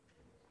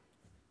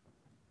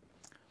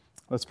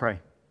Let's pray.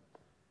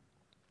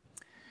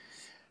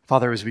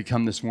 Father, as we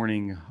come this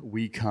morning,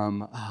 we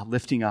come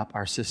lifting up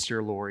our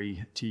sister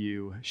Lori to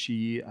you.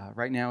 She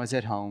right now is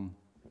at home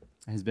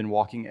and has been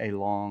walking a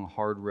long,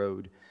 hard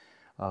road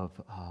of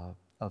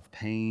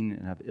pain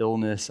and of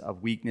illness,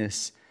 of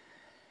weakness.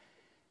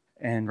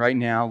 And right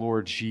now,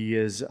 Lord,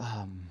 she's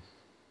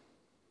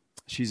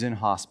in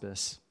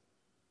hospice.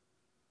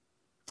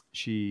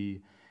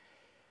 She,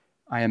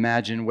 I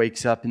imagine,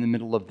 wakes up in the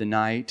middle of the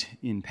night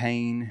in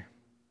pain.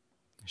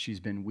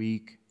 She's been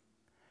weak.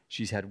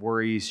 She's had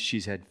worries.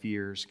 She's had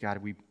fears. God,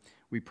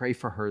 we pray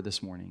for her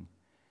this morning.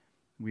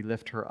 We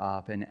lift her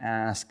up and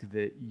ask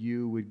that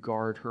you would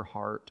guard her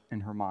heart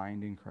and her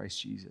mind in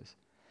Christ Jesus.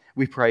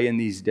 We pray in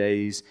these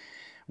days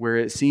where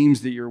it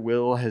seems that your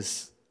will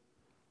is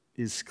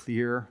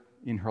clear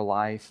in her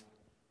life.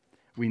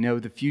 We know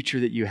the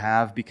future that you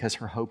have because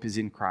her hope is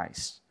in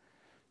Christ.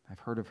 I've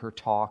heard of her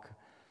talk,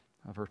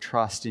 of her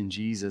trust in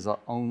Jesus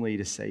only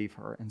to save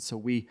her. And so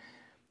we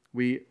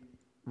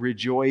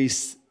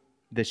rejoice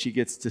that she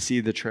gets to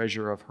see the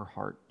treasure of her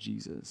heart,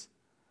 Jesus.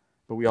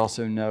 But we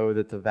also know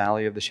that the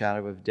valley of the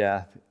shadow of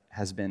death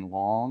has been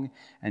long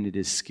and it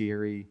is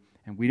scary,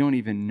 and we don't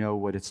even know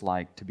what it's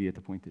like to be at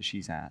the point that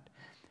she's at.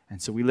 And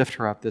so we lift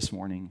her up this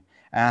morning,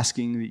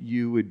 asking that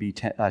you would be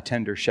a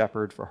tender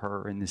shepherd for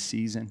her in this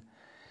season,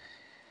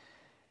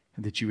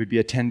 and that you would be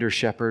a tender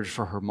shepherd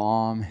for her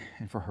mom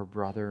and for her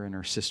brother and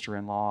her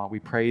sister-in-law. We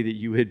pray that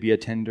you would be a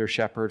tender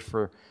shepherd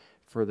for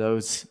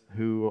those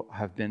who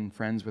have been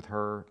friends with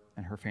her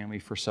and her family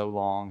for so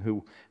long,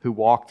 who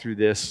walk through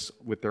this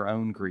with their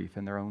own grief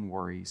and their own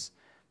worries.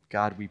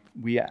 God,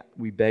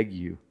 we beg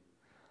you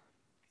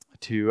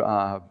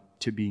to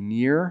be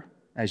near,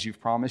 as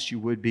you've promised you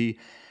would be,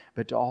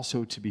 but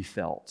also to be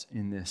felt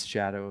in this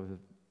shadow of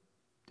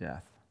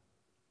death.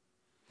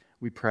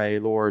 We pray,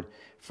 Lord,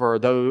 for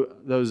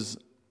those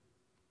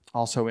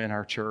also in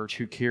our church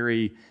who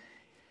carry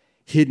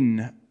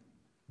hidden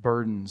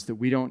burdens that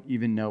we don't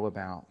even know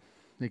about.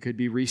 They could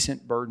be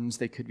recent burdens.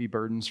 They could be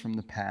burdens from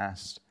the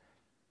past.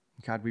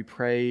 God, we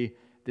pray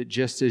that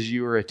just as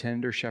you are a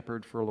tender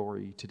shepherd for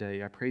Lori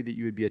today, I pray that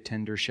you would be a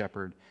tender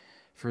shepherd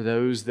for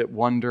those that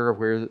wonder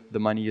where the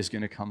money is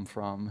going to come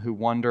from, who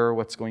wonder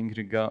what's going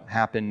to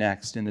happen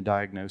next in the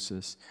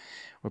diagnosis.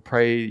 We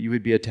pray you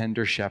would be a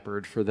tender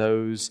shepherd for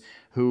those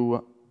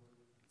who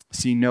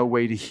see no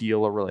way to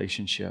heal a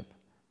relationship,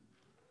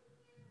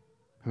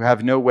 who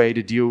have no way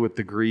to deal with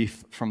the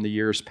grief from the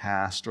years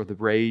past or the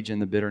rage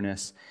and the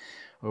bitterness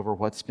over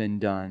what's been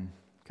done.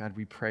 God,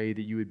 we pray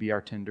that you would be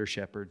our tender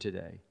shepherd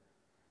today.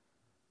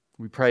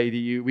 We pray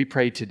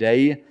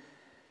today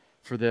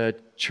for the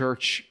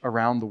church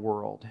around the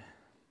world,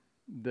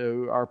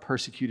 our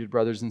persecuted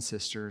brothers and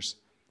sisters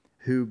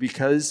who,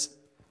 because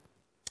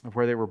of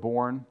where they were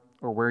born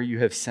or where you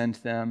have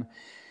sent them,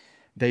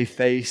 they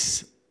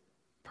face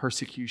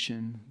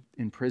persecution,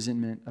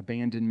 imprisonment,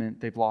 abandonment.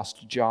 They've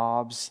lost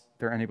jobs.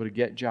 They're unable to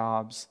get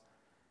jobs.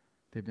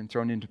 They've been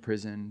thrown into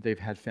prison. They've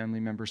had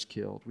family members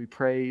killed. We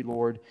pray,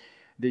 Lord,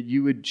 that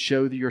you would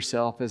show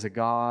yourself as a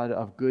God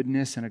of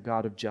goodness and a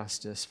God of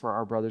justice for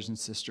our brothers and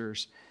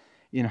sisters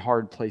in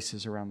hard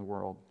places around the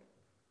world.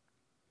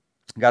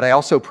 God, I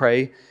also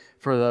pray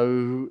for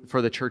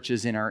the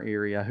churches in our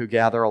area who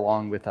gather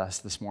along with us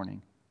this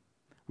morning.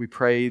 We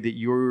pray that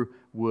you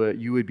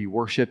would be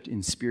worshiped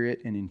in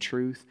spirit and in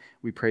truth.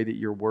 We pray that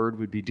your word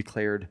would be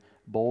declared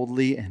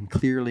boldly and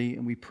clearly,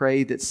 and we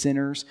pray that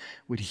sinners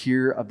would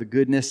hear of the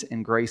goodness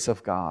and grace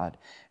of God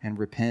and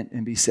repent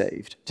and be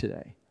saved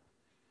today.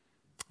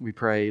 We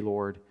pray,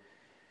 Lord,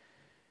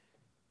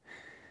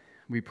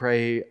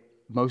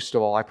 most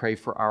of all, I pray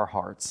for our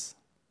hearts,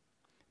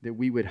 that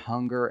we would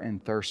hunger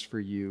and thirst for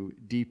you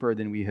deeper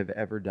than we have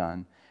ever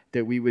done,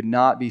 that we would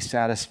not be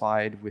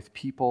satisfied with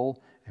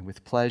people and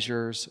with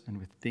pleasures and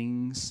with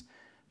things,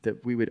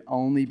 that we would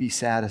only be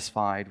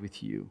satisfied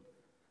with you.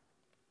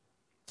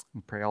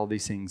 We pray all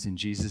these things in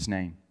Jesus'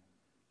 name.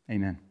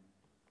 Amen.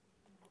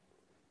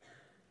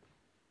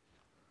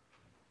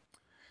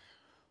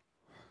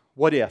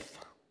 What if?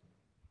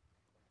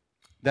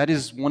 That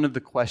is one of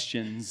the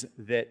questions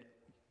that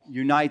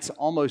unites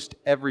almost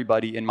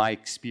everybody in my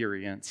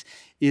experience,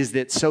 is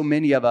that so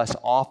many of us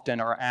often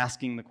are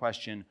asking the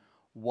question,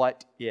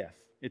 what if?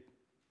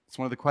 It's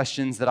one of the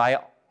questions that I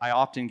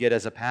often get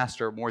as a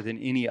pastor more than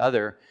any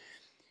other,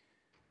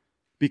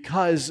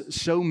 because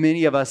so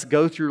many of us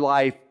go through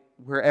life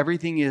where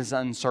everything is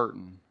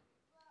uncertain.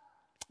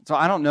 So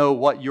I don't know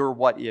what your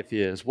what if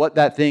is, what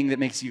that thing that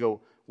makes you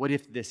go, what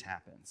if this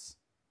happens?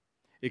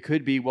 It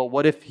could be, well,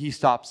 what if he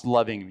stops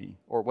loving me?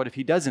 Or what if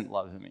he doesn't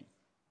love me?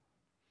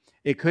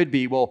 It could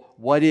be, well,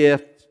 what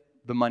if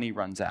the money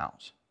runs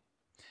out?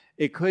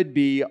 It could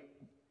be,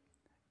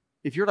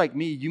 if you're like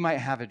me, you might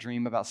have a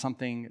dream about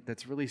something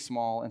that's really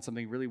small and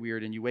something really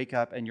weird, and you wake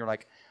up and you're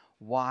like,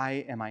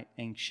 why am I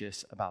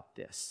anxious about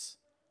this?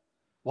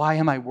 Why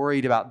am I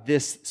worried about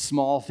this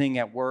small thing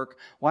at work?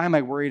 Why am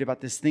I worried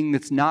about this thing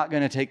that's not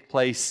going to take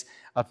place,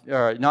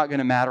 or not going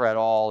to matter at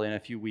all in a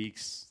few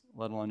weeks,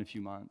 let alone a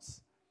few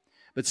months?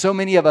 But so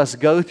many of us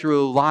go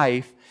through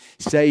life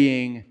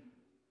saying,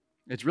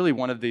 It's really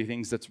one of the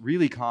things that's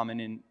really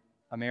common in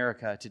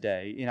America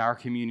today, in our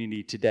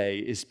community today,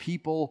 is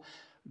people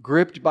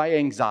gripped by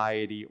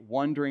anxiety,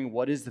 wondering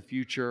what is the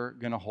future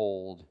going to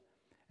hold,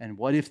 and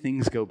what if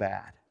things go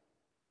bad?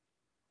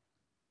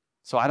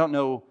 So I don't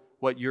know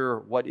what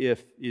your what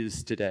if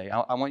is today.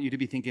 I want you to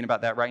be thinking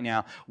about that right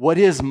now. What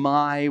is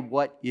my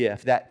what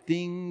if? That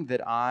thing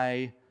that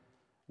I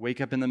wake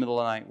up in the middle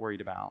of the night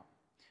worried about.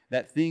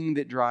 That thing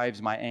that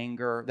drives my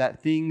anger.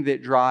 That thing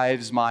that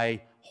drives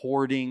my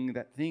hoarding.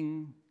 That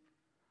thing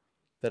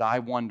that I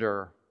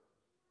wonder,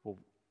 well,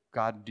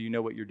 God, do you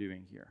know what you're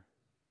doing here?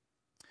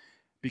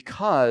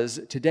 Because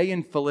today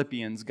in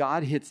Philippians,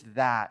 God hits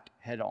that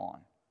head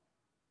on.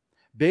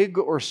 Big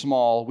or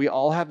small, we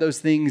all have those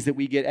things that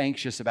we get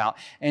anxious about.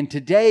 And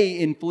today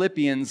in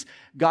Philippians,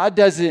 God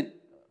doesn't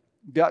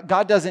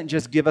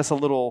just give us a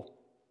little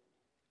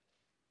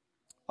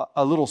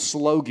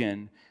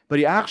slogan, but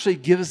He actually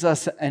gives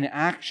us an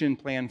action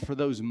plan for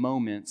those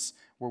moments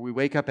where we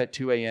wake up at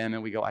 2 a.m.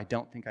 and we go, I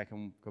don't think I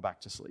can go back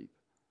to sleep.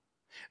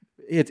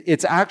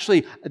 It's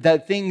actually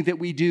that thing that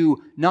we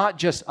do, not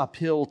just a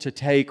pill to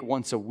take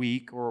once a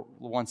week or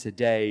once a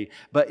day,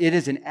 but it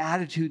is an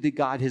attitude that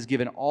God has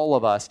given all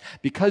of us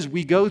because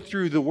we go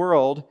through the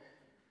world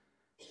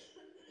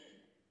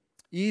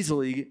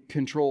easily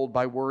controlled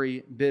by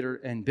worry,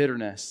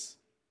 bitterness,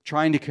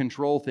 trying to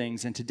control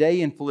things. And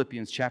today in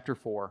Philippians chapter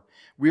 4,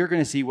 we are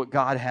going to see what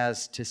God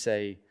has to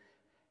say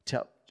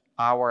to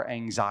our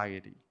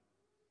anxiety.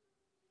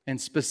 And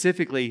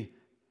specifically,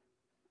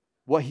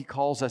 what He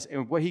calls us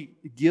and what He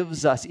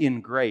gives us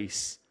in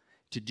grace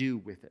to do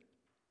with it.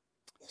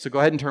 So go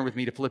ahead and turn with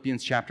me to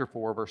Philippians chapter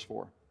 4, verse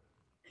 4.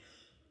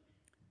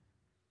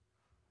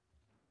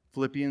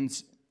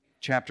 Philippians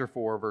chapter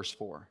 4, verse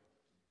 4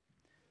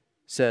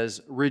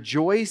 says,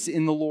 "Rejoice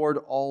in the Lord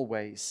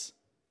always.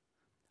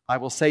 I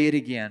will say it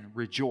again,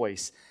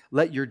 rejoice.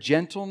 Let your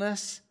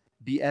gentleness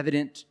be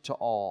evident to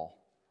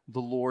all.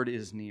 The Lord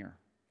is near.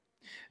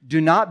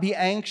 Do not be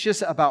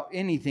anxious about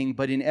anything,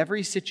 but in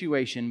every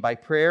situation, by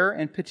prayer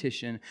and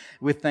petition,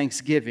 with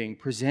thanksgiving,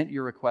 present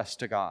your requests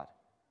to God.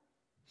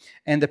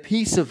 And the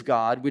peace of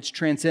God, which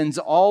transcends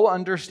all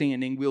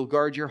understanding, will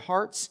guard your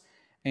hearts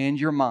and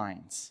your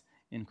minds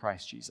in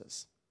Christ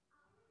Jesus."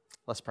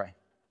 Let's pray.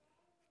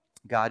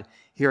 God,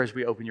 here as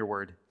we open your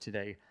word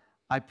today,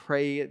 I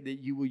pray that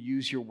you will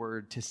use your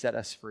word to set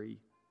us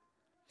free.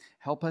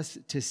 Help us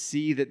to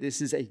see that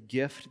this is a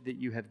gift that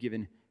you have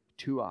given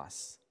to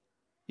us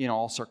in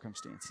all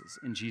circumstances.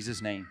 In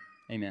Jesus' name,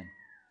 amen.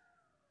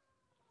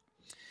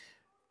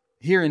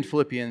 Here in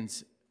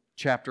Philippians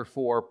chapter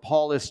 4,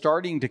 Paul is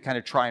starting to kind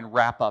of try and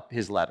wrap up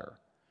his letter.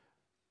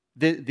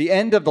 The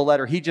end of the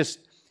letter,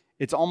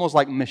 it's almost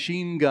like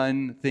machine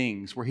gun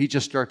things where he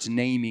just starts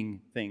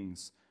naming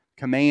things.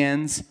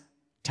 Commands,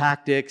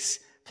 tactics,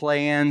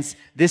 plans.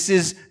 This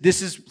is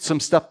some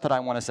stuff that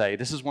I want to say.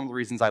 This is one of the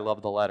reasons I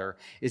love the letter,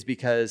 is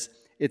because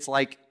it's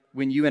like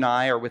when you and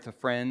I are with a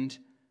friend.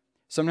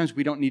 Sometimes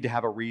we don't need to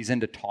have a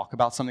reason to talk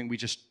about something. We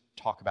just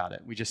talk about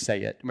it. We just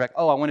say it. We're like,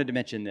 oh, I wanted to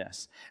mention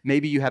this.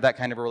 Maybe you have that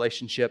kind of a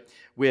relationship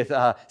with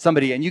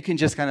somebody, and you can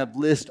just kind of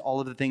list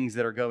all of the things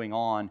that are going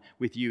on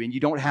with you, and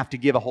you don't have to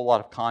give a whole lot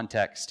of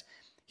context.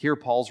 Here,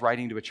 Paul's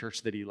writing to a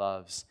church that he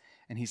loves,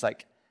 and he's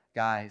like,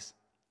 guys,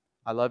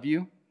 I love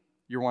you.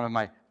 You're one of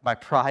my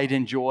pride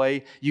and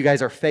joy. You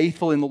guys are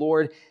faithful in the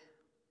Lord,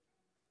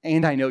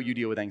 and I know you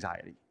deal with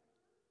anxiety.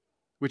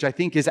 Which I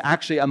think is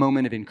actually a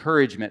moment of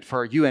encouragement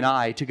for you and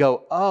I to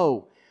go,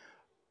 oh,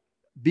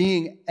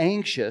 being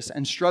anxious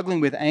and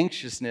struggling with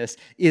anxiousness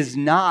is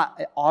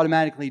not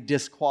automatically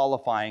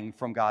disqualifying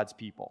from God's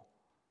people.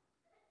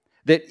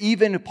 That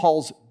even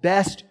Paul's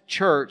best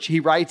church, he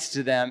writes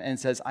to them and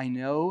says, I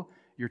know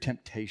your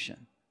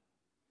temptation.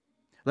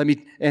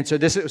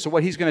 So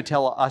what he's going to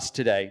tell us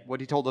today,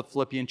 what he told the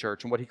Philippian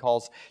church and what he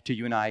calls to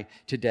you and I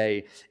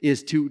today,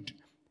 is to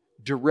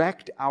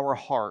direct our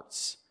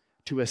hearts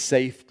to a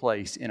safe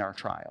place in our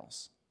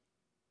trials.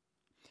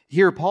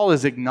 Here, Paul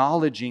is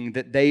acknowledging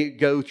that they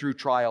go through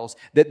trials,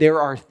 that there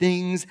are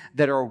things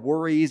that are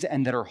worries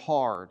and that are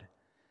hard.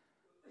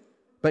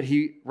 But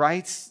he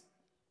writes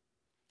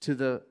to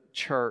the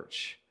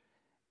church,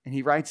 and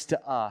he writes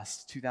to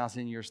us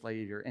 2,000 years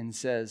later and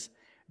says,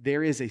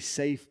 there is a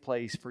safe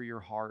place for your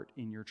heart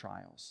in your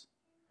trials.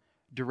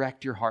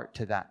 Direct your heart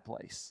to that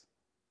place.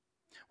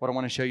 What I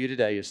want to show you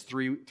today is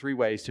three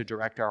ways to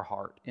direct our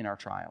heart in our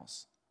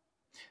trials.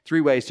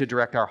 3 ways to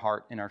direct our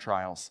heart in our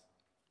trials.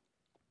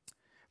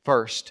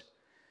 First,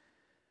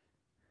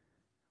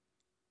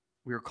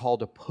 we are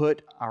called to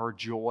put our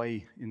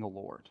joy in the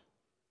Lord.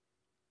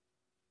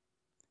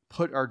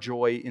 Put our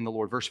joy in the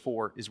Lord. Verse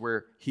 4 is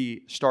where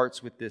he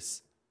starts with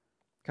this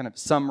kind of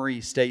summary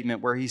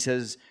statement where he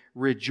says,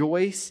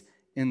 rejoice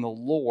in the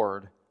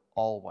Lord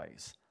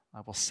always.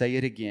 I will say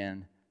it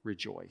again,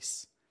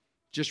 rejoice.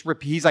 Just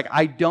repeat. He's like,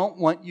 I don't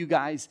want you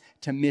guys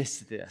to miss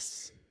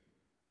this.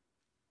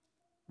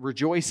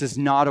 rejoice is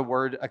not a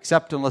word,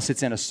 except unless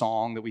it's in a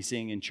song that we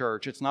sing in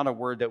church. It's not a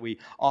word that we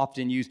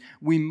often use.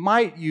 We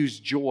might use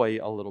joy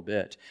a little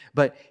bit.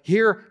 But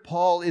here,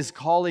 Paul is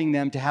calling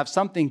them to have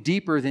something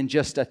deeper than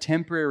just a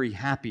temporary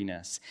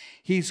happiness.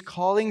 He's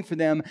calling for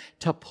them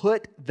to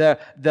put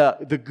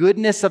the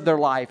goodness of their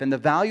life and the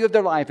value of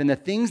their life and the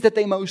things that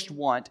they most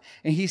want.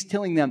 And he's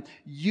telling them,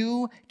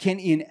 you can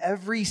in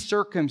every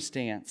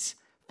circumstance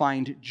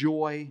find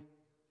joy.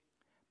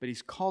 But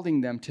he's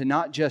calling them to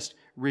not just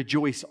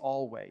rejoice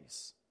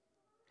always.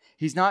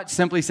 He's not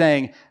simply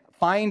saying,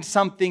 find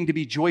something to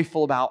be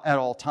joyful about at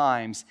all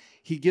times.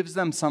 He gives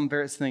them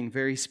something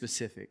very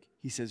specific.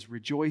 He says,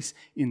 rejoice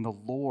in the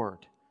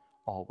Lord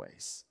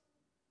always.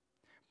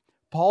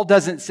 Paul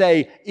doesn't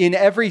say, in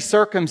every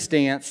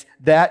circumstance,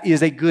 that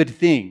is a good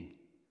thing.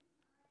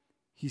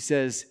 He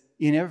says,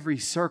 in every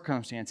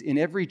circumstance, in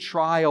every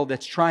trial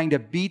that's trying to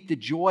beat the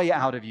joy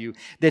out of you,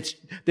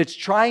 that's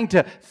trying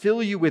to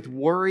fill you with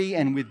worry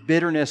and with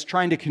bitterness,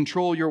 trying to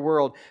control your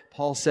world,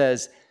 Paul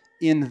says,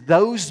 in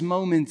those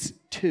moments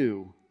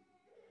too,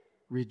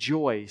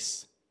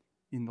 rejoice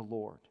in the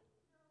Lord.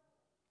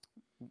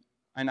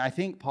 And I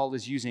think Paul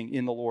is using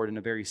in the Lord in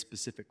a very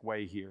specific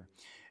way here.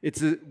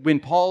 When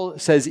Paul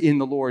says in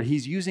the Lord,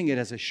 he's using it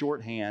as a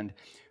shorthand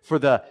for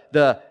the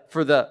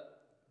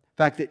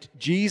fact that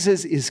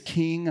Jesus is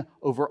king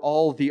over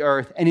all the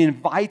earth and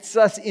invites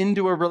us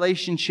into a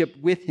relationship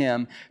with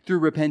Him through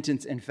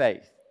repentance and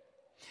faith.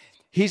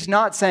 He's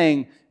not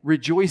saying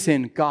rejoice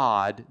in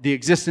God, the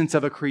existence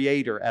of a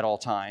creator at all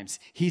times.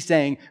 He's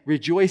saying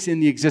rejoice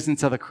in the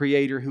existence of a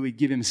creator who would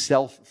give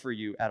Himself for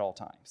you at all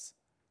times,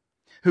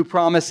 who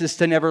promises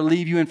to never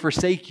leave you and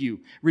forsake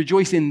you.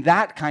 Rejoice in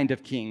that kind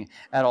of king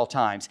at all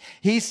times.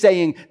 He's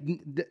saying,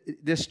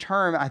 this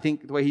term, I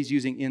think the way he's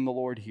using in the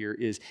Lord here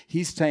is,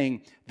 he's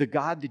saying the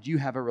God that you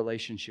have a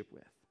relationship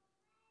with,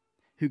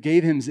 who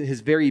gave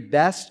His very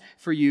best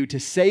for you to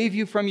save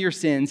you from your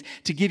sins,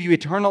 to give you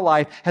eternal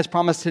life, has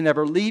promised to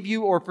never leave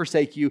you or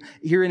forsake you.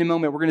 Here in a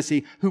moment, we're going to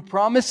see who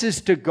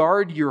promises to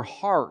guard your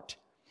heart.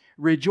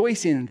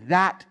 Rejoice in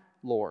that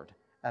Lord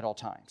at all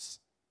times.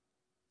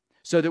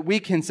 So that we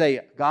can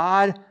say,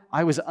 God,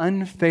 I was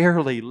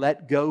unfairly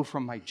let go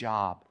from my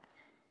job.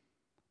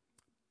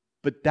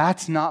 But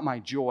that's not my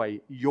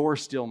joy. You're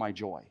still my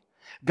joy.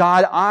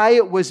 God, I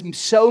was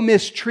so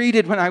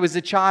mistreated when I was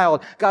a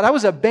child. God, I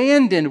was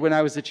abandoned when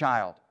I was a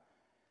child.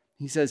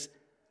 He says,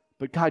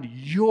 but God,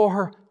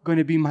 you're going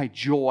to be my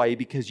joy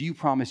because you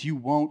promise you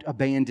won't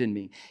abandon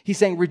me. He's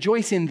saying,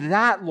 rejoice in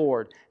that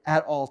Lord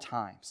at all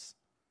times.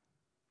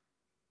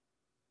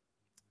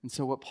 And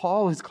so what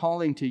Paul is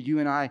calling to you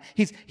and I,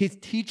 he's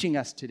teaching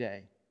us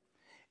today,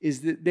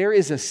 is that there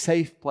is a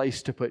safe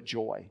place to put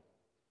joy.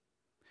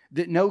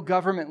 That no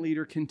government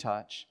leader can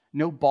touch,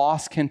 no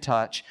boss can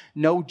touch,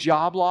 no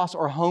job loss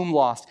or home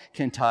loss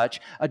can touch,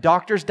 a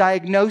doctor's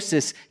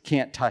diagnosis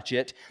can't touch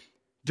it,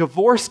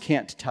 divorce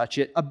can't touch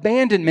it,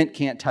 abandonment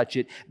can't touch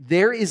it.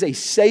 There is a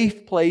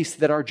safe place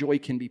that our joy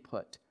can be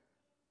put.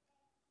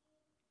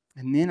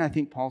 And then I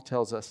think Paul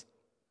tells us,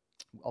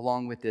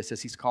 along with this,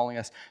 as he's calling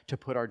us to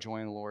put our joy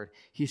in the Lord,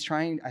 he's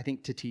trying, I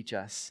think, to teach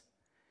us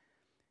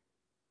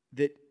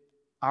that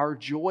our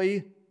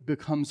joy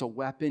becomes a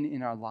weapon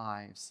in our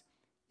lives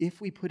if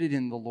we put it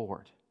in the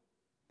Lord.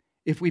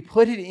 If we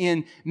put it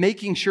in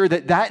making sure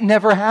that that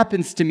never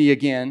happens to me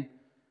again,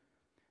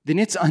 then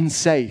it's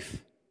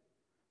unsafe.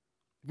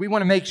 We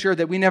want to make sure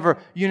that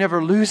you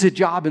never lose a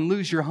job and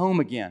lose your home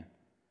again.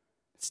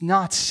 It's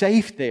not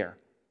safe there.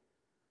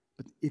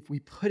 But if we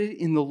put it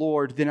in the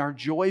Lord, then our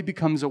joy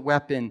becomes a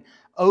weapon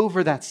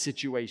over that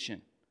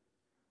situation.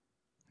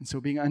 And so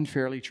being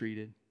unfairly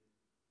treated,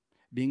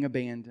 being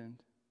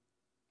abandoned,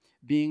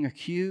 being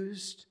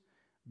accused,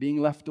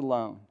 being left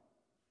alone,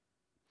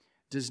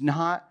 is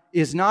not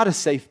a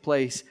safe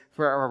place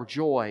for our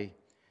joy,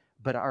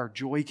 but our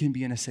joy can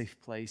be in a safe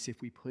place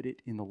if we put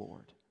it in the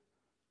Lord.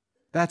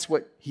 That's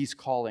what he's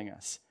calling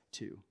us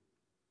to.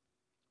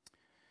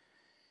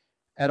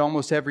 At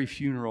almost every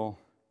funeral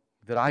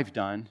that I've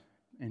done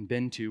and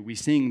been to, we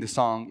sing the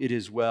song, "It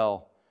Is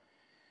Well."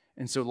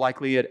 And so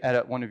likely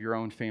at one of your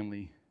own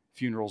family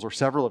funerals or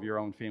several of your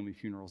own family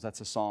funerals,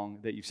 that's a song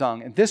that you've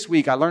sung. And this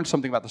week I learned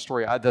something about the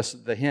story,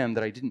 the hymn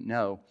that I didn't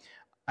know.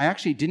 I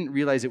actually didn't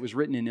realize it was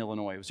written in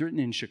Illinois. It was written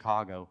in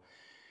Chicago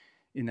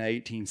in the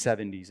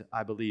 1870s,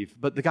 I believe.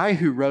 But the guy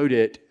who wrote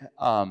it,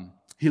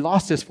 he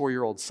lost his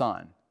 4-year-old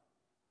son.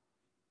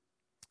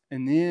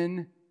 And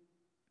then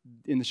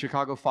in the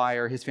Chicago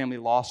fire, his family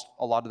lost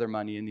a lot of their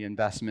money in the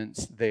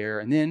investments there.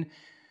 And then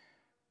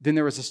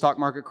there was a stock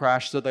market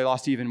crash, so they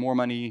lost even more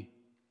money.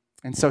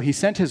 And so he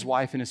sent his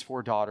wife and his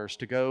 4 daughters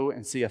to go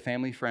and see a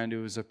family friend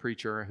who was a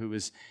preacher who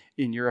was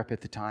in Europe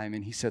at the time.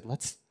 And he said,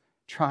 let's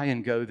try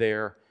and go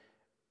there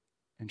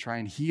and try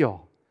and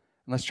heal.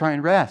 And let's try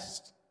and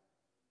rest.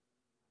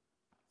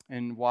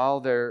 And while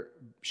their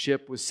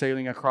ship was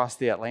sailing across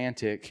the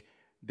Atlantic,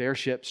 their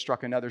ship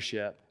struck another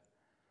ship.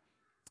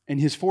 And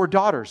his 4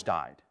 daughters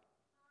died.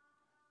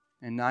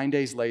 And 9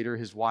 days later,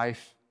 his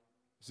wife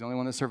was the only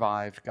one that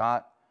survived,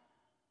 got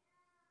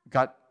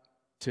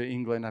to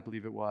England, I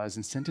believe it was,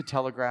 and sent a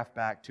telegraph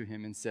back to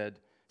him and said,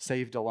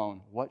 "Saved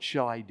alone, what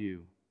shall I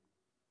do?"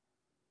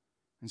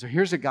 And so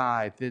here's a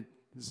guy that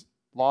has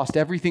lost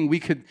everything we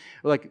could,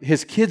 like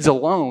his kids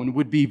alone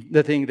would be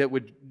the thing that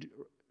would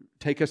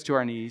take us to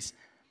our knees.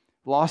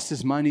 Lost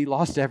his money,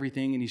 lost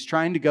everything, and he's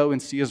trying to go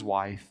and see his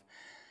wife.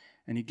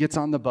 And he gets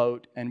on the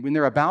boat, and when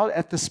they're about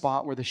at the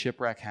spot where the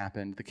shipwreck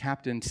happened, the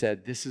captain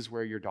said, "This is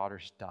where your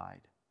daughters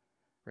died,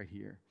 right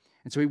here."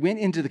 And so he went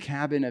into the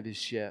cabin of his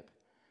ship,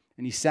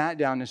 and he sat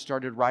down and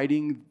started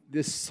writing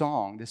this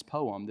song, this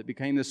poem that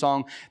became the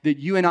song that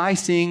you and I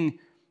sing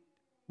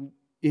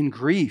in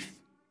grief.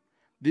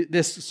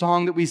 This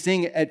song that we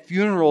sing at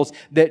funerals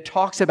that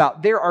talks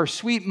about there are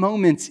sweet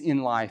moments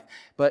in life,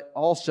 but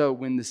also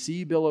when the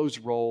sea billows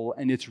roll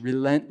and it's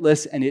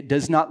relentless and it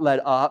does not let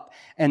up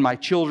and my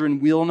children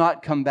will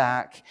not come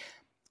back.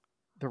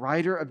 The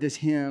writer of this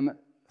hymn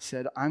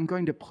said, "I'm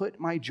going to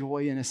put my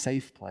joy in a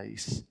safe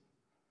place."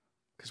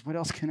 Because what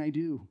else can I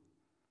do?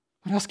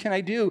 What else can I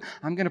do?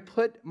 I'm going to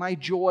put my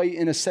joy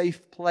in a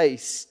safe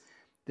place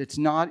that's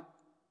not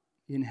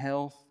in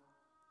health,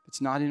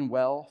 it's not in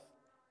wealth.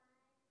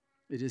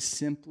 It is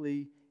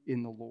simply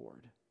in the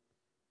Lord.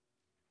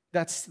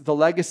 That's the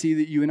legacy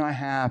that you and I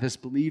have as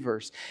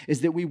believers,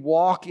 is that we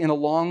walk in a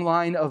long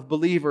line of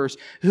believers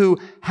who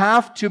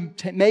have to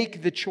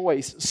make the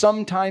choice,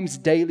 sometimes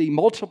daily,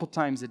 multiple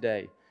times a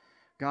day.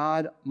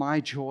 God, my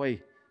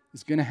joy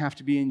is going to have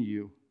to be in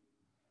you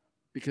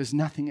because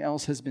nothing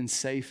else has been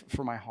safe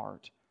for my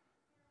heart.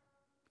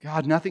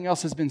 God, nothing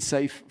else has been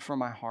safe for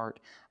my heart.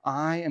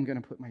 I am going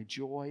to put my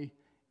joy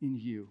in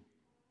you.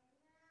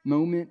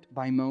 Moment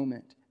by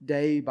moment,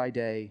 day by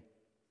day,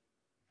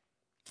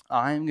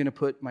 I'm going to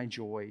put my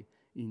joy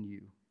in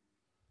you.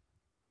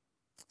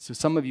 So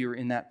some of you are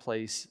in that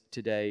place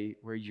today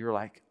where you're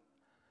like,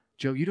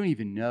 "Joe, you don't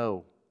even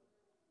know.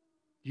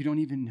 You don't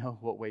even know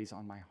what weighs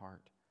on my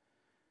heart."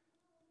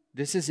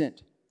 This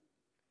isn't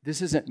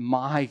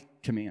my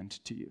command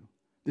to you.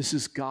 This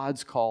is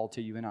God's call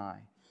to you and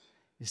I,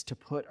 is to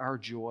put our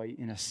joy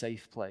in a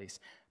safe place,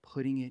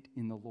 putting it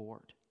in the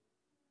Lord.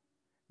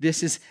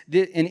 This is,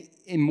 and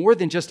more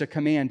than just a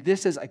command,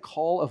 this is a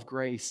call of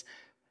grace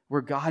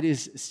where God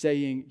is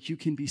saying, you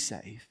can be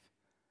safe.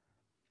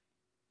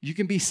 You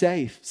can be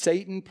safe.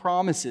 Satan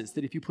promises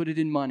that if you put it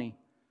in money,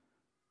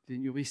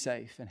 then you'll be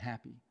safe and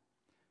happy.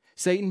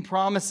 Satan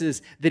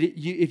promises that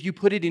if you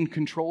put it in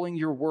controlling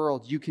your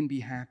world, you can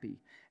be happy.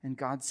 And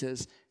God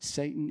says,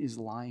 Satan is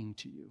lying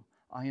to you.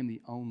 I am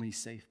the only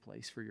safe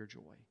place for your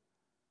joy.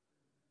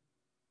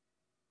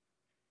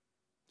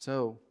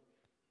 So,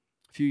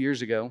 a few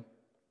years ago,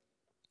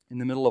 in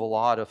the middle of a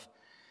lot of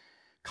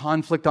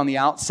conflict on the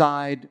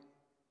outside,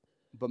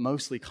 but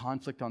mostly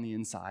conflict on the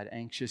inside,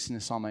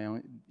 anxiousness on my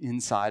own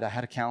inside, I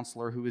had a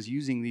counselor who was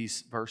using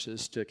these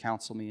verses to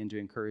counsel me and to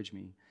encourage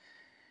me.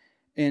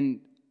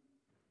 And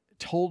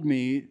told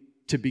me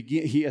to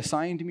begin, he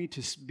assigned me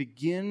to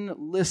begin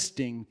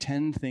listing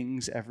 10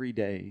 things every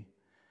day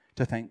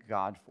to thank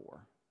God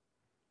for.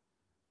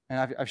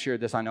 And I've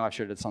shared this, I know I've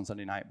shared this on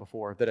Sunday night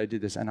before, that I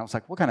did this, and I was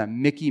like, what kind of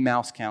Mickey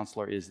Mouse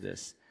counselor is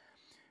this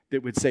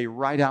that would say,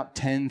 write out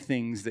 10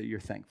 things that you're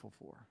thankful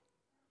for?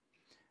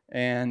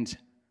 And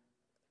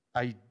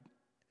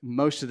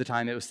most of the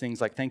time it was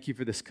things like, thank you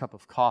for this cup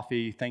of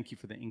coffee, thank you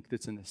for the ink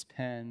that's in this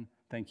pen,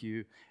 thank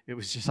you. It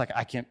was just like,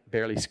 I can't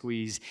barely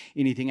squeeze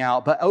anything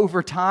out. But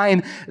over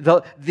time,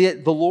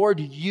 the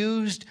Lord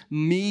used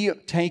me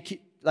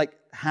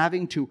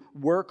having to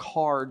work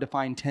hard to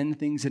find 10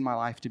 things in my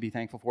life to be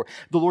thankful for.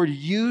 The Lord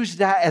used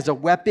that as a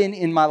weapon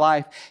in my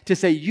life to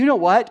say, you know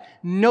what?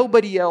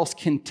 Nobody else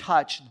can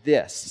touch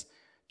this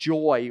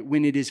joy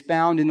when it is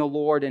found in the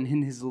Lord and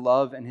in His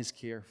love and His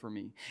care for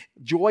me.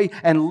 Joy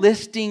and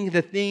listing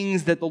the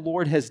things that the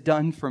Lord has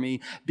done for me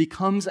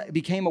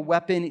became a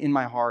weapon in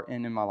my heart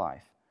and in my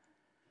life.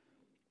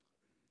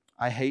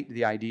 I hate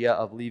the idea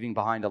of leaving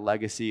behind a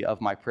legacy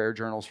of my prayer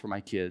journals for my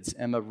kids.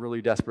 Emma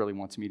really desperately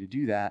wants me to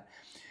do that.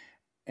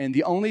 And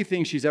the only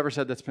thing she's ever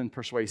said that's been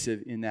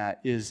persuasive in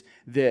that is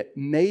that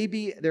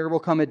maybe there will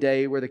come a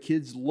day where the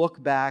kids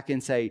look back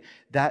and say,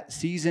 that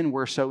season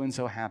where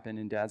so-and-so happened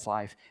in Dad's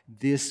life,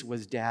 this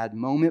was Dad,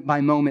 moment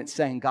by moment,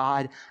 saying,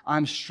 God,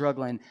 I'm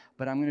struggling,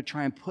 but I'm going to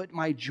try and put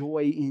my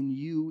joy in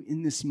you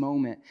in this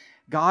moment.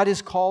 God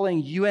is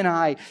calling you and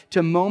I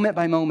to moment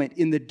by moment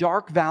in the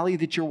dark valley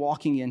that you're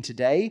walking in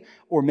today,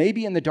 or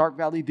maybe in the dark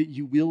valley that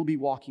you will be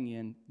walking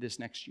in this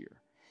next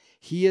year.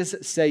 He is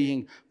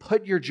saying,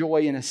 put your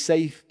joy in a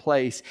safe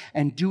place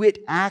and do it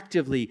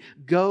actively.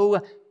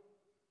 Go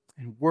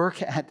and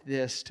work at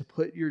this to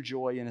put your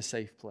joy in a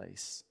safe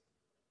place.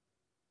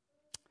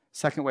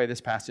 Second way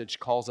this passage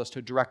calls us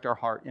to direct our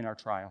heart in our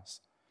trials.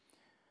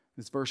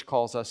 This verse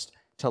calls us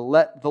to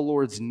let the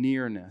Lord's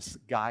nearness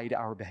guide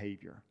our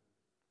behavior.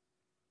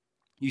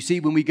 You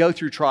see, when we go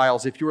through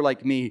trials, if you're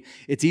like me,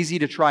 it's easy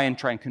to try and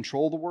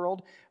control the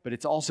world, but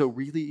it's also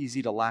really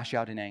easy to lash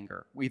out in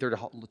anger, either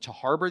to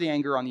harbor the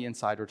anger on the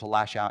inside or to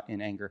lash out in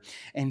anger.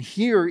 And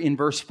here in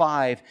verse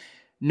 5,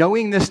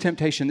 knowing this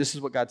temptation, this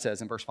is what God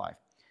says in verse 5.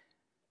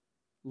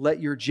 let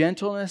your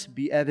gentleness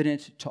be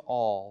evident to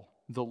all.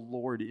 The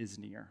Lord is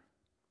near.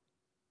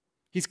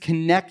 He's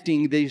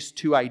connecting these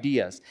two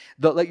ideas.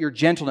 Let your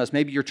gentleness,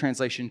 maybe your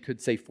translation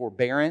could say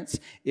forbearance.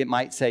 It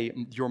might say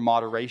your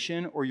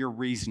moderation or your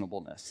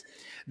reasonableness.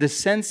 The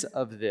sense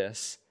of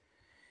this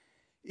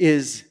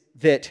is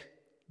that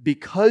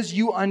because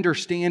you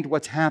understand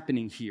what's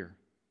happening here,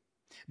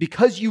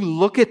 because you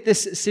look at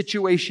this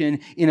situation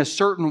in a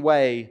certain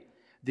way,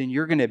 then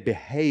you're going to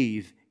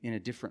behave in a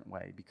different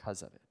way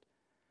because of it.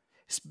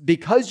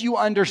 Because you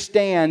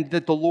understand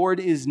that the Lord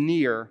is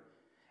near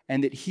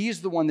and that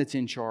He's the one that's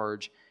in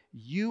charge,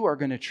 you are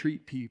going to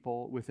treat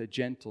people with a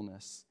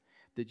gentleness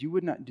that you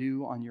would not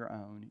do on your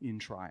own in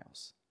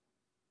trials.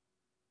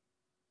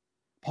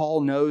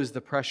 Paul knows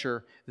the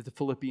pressure that the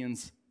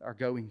Philippians are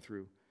going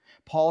through.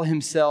 Paul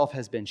himself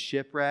has been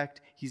shipwrecked,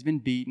 he's been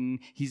beaten,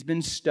 he's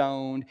been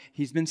stoned,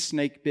 he's been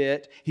snake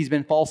bit, he's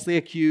been falsely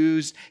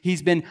accused,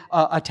 he's been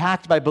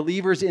attacked by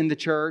believers in the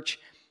church.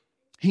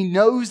 He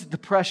knows the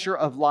pressure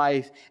of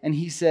life, and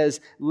he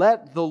says,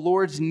 let the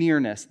Lord's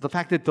nearness, the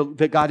fact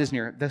that God is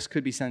near, this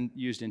could be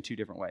used in two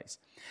different ways.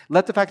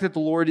 Let the fact that the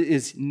Lord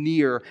is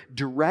near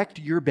direct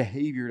your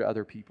behavior to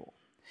other people.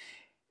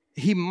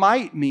 He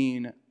might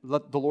mean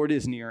the Lord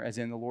is near, as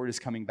in the Lord is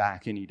coming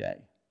back any day.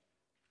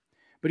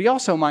 But he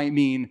also might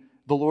mean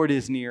the Lord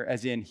is near,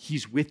 as in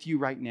He's with you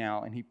right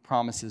now, and He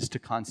promises to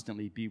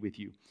constantly be with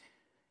you.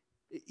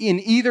 In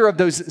either of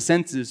those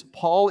senses,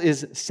 Paul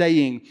is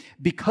saying,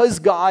 because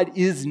God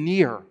is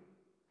near,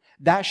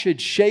 that should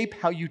shape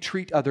how you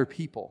treat other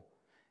people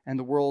and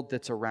the world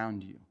that's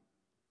around you.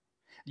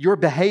 Your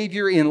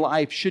behavior in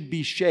life should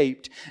be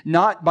shaped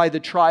not by the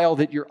trial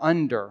that you're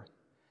under,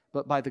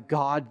 but by the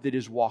God that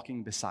is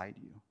walking beside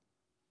you.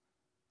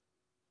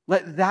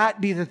 Let that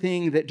be the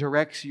thing that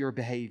directs your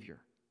behavior.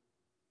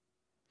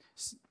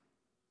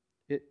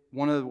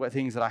 One of the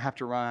things that I have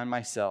to remind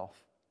myself,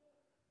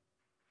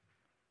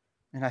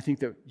 and I think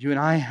that you and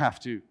I have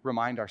to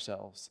remind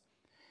ourselves,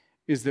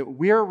 is that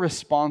we're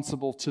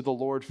responsible to the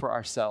Lord for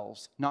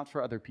ourselves, not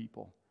for other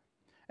people.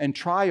 And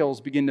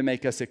trials begin to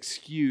make us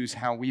excuse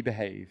how we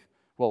behave.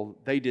 Well,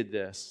 they did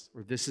this,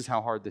 or this is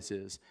how hard this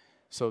is,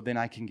 so then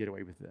I can get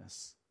away with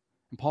this.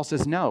 And Paul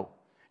says, no,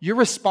 you're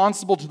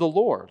responsible to the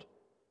Lord.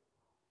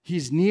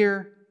 He's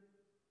near.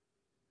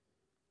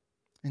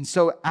 And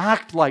so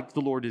act like the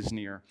Lord is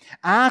near.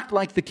 Act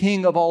like the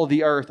King of all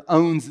the earth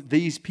owns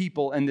these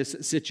people and this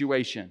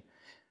situation.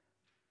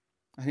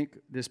 I think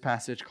this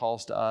passage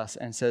calls to us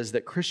and says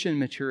that Christian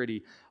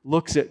maturity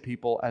looks at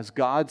people as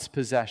God's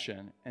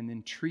possession and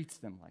then treats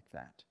them like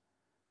that.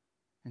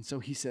 And so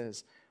he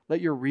says, let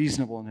your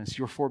reasonableness,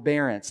 your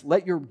forbearance,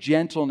 let your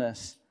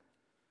gentleness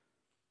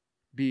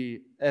be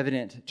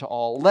evident to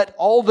all. Let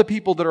all the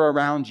people that are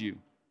around you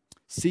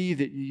see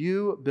that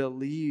you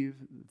believe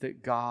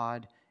that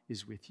God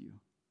is with you.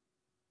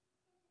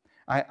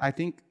 I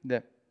think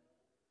that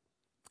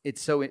it's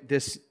so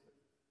this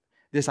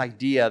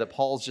idea that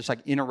Paul's just like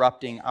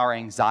interrupting our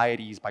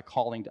anxieties by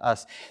calling to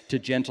us to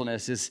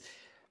gentleness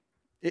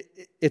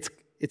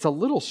it's a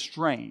little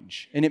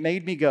strange. And it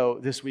made me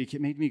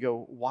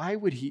go, why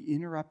would he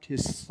interrupt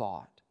his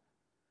thought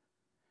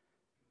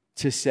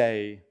to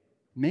say,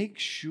 make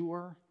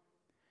sure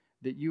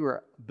that you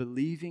are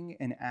believing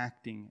and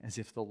acting as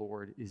if the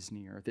Lord is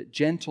near, that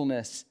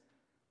gentleness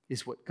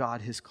is what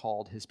God has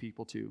called His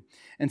people to.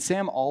 And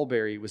Sam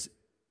Allberry was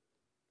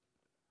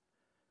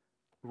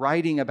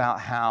writing about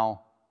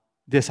how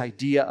this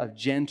idea of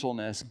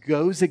gentleness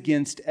goes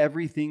against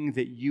everything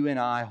that you and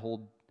I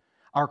hold.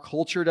 Our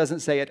culture doesn't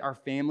say it, our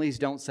families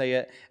don't say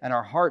it, and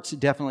our hearts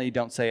definitely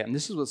don't say it. And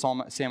this is what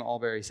Sam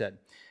Allberry said,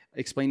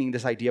 explaining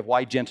this idea of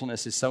why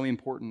gentleness is so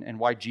important and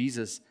why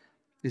Jesus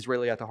is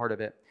really at the heart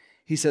of it.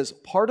 He says,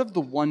 part of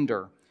the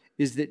wonder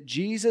is that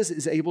Jesus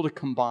is able to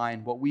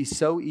combine what we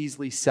so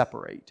easily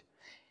separate.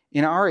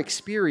 In our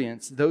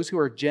experience, those who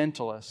are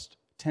gentlest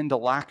tend to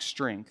lack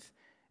strength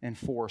and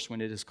force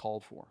when it is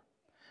called for,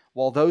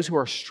 while those who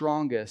are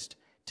strongest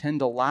tend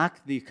to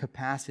lack the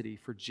capacity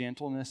for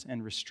gentleness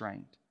and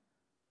restraint.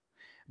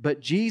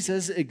 But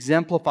Jesus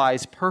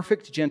exemplifies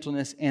perfect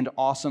gentleness and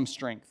awesome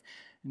strength.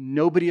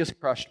 Nobody is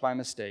crushed by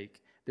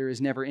mistake. There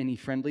is never any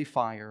friendly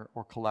fire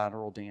or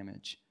collateral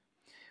damage.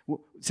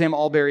 Sam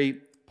Allberry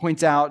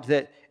points out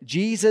that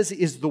Jesus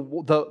is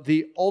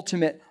the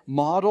ultimate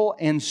model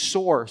and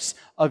source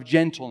of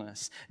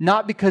gentleness.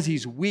 Not because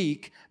He's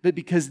weak, but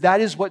because that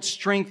is what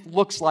strength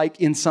looks like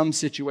in some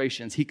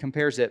situations. He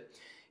compares it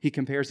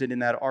in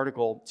that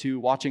article to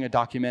watching a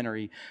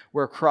documentary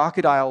where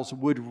crocodiles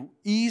would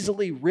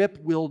easily rip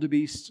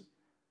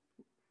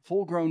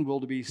full-grown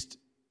wildebeest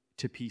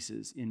to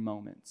pieces in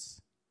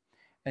moments.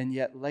 And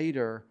yet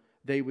later,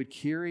 they would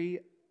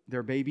carry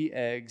their baby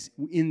eggs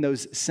in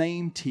those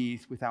same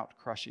teeth without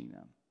crushing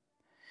them.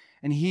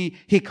 And he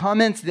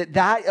comments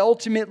that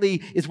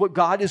ultimately is what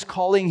God is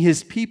calling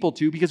His people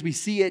to, because we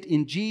see it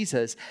in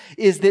Jesus,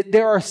 is that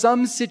there are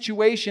some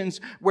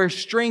situations where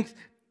strength,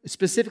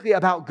 specifically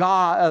about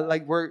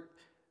God, where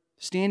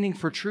Standing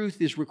for truth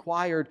is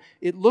required.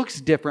 It looks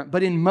different,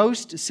 but in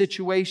most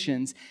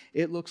situations,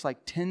 it looks like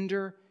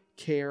tender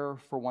care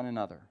for one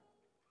another.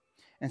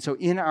 And so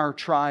in our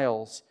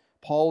trials,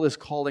 Paul is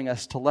calling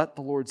us to let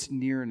the Lord's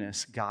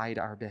nearness guide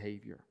our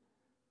behavior.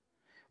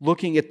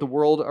 Looking at the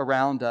world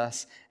around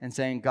us and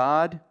saying,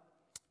 God,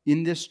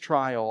 in this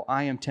trial,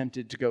 I am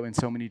tempted to go in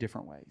so many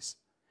different ways.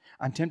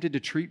 I'm tempted to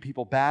treat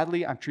people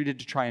badly. I'm tempted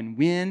to try and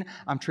win.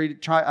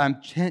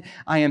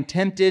 I am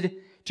tempted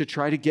to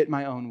try to get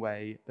my own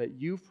way, but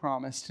you've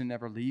promised to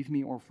never leave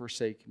me or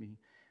forsake me.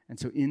 And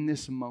so in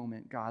this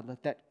moment, God,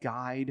 let that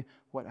guide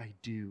what I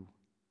do.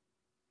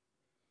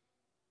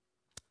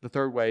 The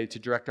third way to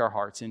direct our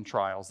hearts in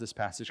trials, this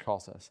passage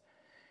calls us,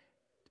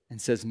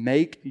 and says,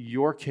 make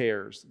your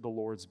cares the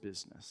Lord's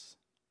business.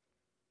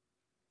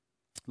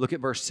 Look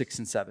at verse 6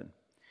 and 7.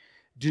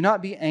 Do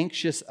not be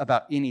anxious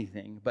about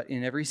anything, but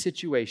in every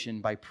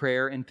situation, by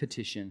prayer and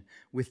petition,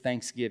 with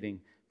thanksgiving,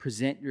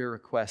 present your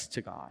requests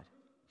to God.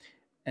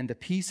 And the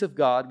peace of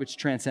God, which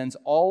transcends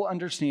all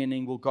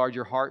understanding, will guard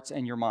your hearts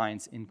and your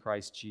minds in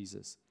Christ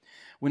Jesus.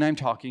 When I'm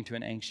talking to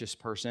an anxious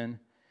person,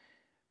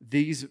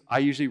 I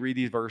usually read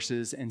these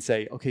verses and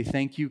say, okay,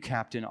 thank you,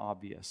 Captain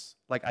Obvious.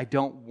 Like, I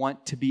don't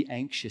want to be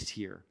anxious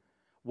here.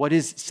 What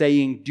is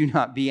saying, do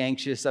not be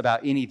anxious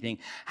about anything?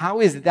 How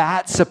is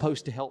that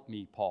supposed to help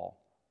me, Paul?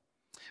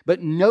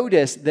 But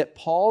notice that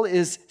Paul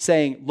is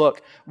saying,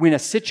 look, when a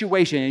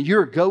situation and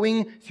you're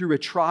going through a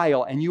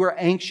trial and you are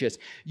anxious,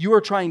 you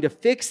are trying to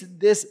fix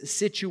this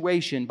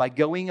situation by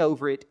going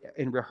over it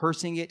and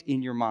rehearsing it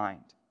in your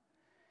mind.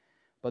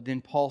 But then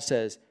Paul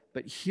says,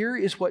 but here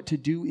is what to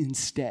do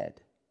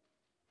instead.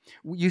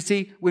 You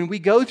see, when we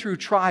go through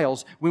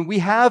trials, when we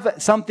have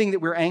something that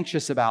we're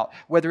anxious about,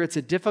 whether it's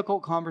a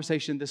difficult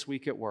conversation this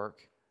week at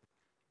work,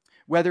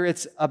 whether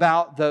it's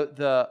about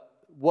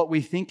what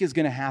we think is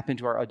going to happen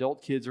to our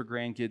adult kids or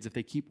grandkids if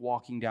they keep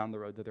walking down the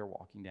road that they're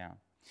walking down.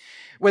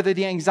 Whether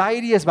the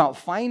anxiety is about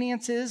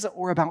finances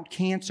or about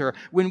cancer,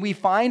 when we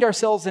find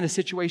ourselves in a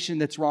situation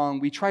that's wrong,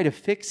 we try to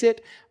fix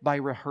it by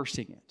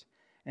rehearsing it.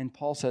 And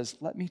Paul says,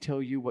 let me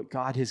tell you what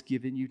God has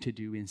given you to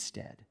do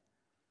instead.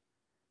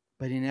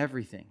 But in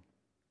everything,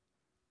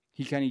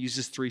 he kind of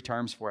uses three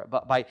terms for it.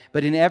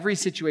 But in every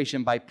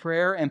situation, by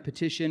prayer and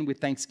petition with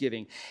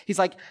thanksgiving. He's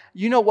like,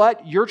 you know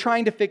what? You're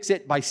trying to fix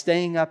it by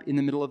staying up in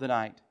the middle of the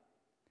night.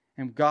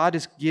 And God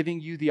is giving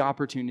you the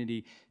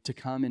opportunity to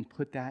come and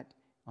put that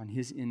on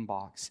his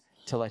inbox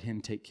to let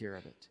him take care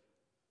of it.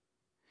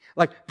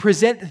 Like,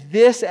 present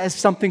this as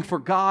something for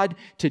God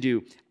to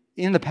do.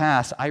 In the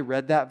past, I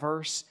read that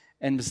verse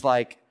and was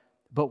like,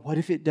 but what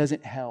if it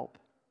doesn't help?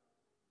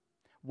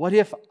 What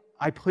if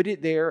I put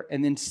it there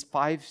and then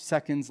 5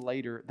 seconds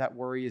later, that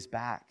worry is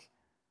back?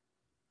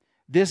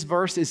 This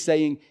verse is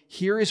saying,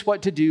 here is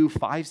what to do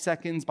 5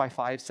 seconds by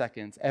 5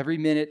 seconds, every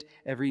minute,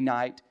 every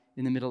night,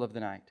 in the middle of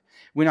the night.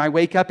 When I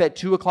wake up at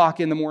 2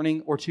 o'clock in the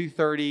morning or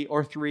 2:30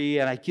 or 3,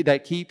 and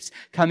that keeps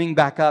coming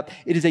back up,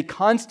 it is a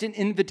constant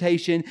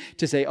invitation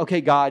to say,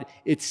 okay, God,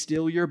 it's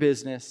still your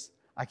business.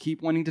 I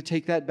keep wanting to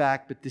take that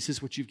back, but this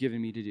is what you've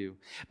given me to do.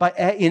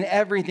 In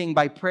everything,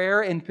 by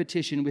prayer and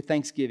petition with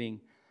thanksgiving,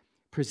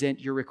 present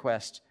your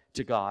request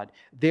to God.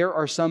 There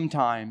are some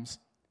times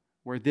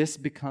where this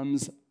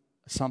becomes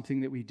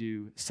something that we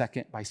do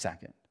second by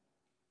second.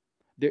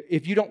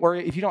 If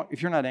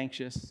you're not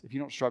anxious, if you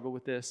don't struggle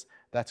with this,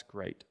 that's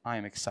great. I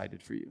am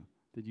excited for you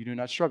that you do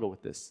not struggle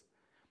with this.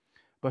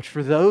 But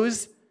for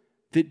those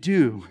that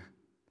do,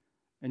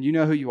 and you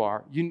know who you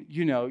are,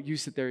 you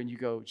sit there and you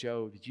go,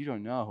 Joe, you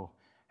don't know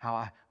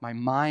how my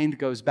mind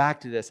goes back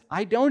to this.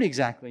 I don't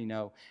exactly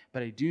know,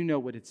 but I do know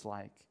what it's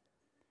like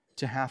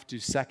to have to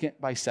second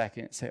by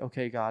second say,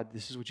 okay, God,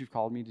 this is what you've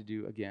called me to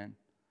do again.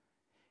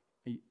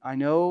 I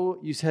know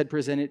you said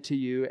present it to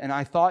you, and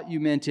I thought you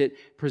meant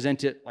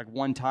present it like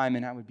one time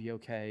and that would be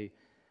okay.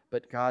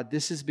 But God,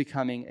 this is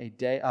becoming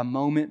a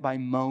moment by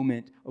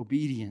moment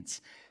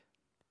obedience.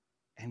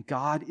 And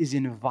God is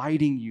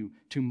inviting you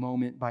to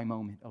moment by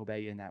moment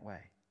obey in that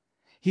way.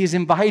 He is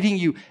inviting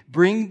you,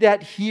 bring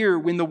that here.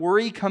 When the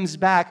worry comes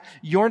back,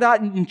 you're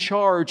not in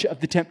charge of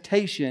the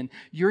temptation.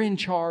 You're in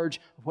charge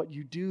of what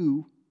you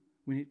do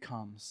when it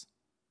comes.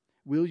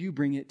 Will you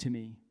bring it to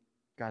me?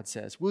 God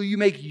says, will you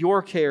make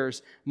your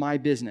cares my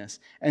business?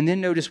 And then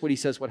notice what he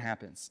says, what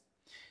happens.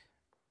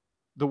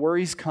 The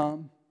worries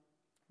come.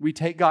 We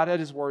take God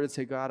at his word and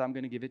say, God, I'm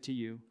going to give it to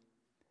you.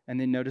 And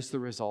then notice the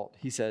result.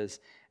 He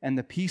says, and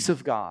the peace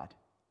of God,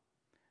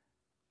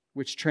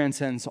 which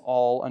transcends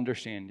all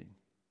understanding.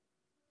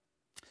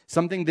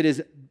 Something that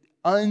is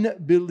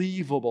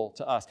unbelievable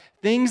to us.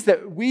 Things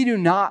that we do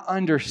not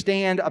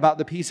understand about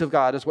the peace of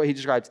God is what he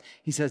describes.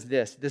 He says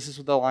this is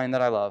the line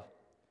that I love.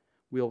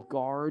 We'll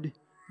guard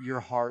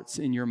your hearts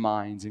and your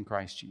minds in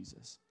Christ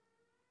Jesus.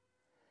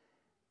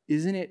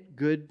 Isn't it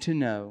good to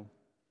know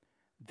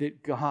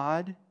that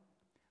God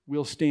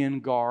will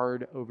stand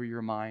guard over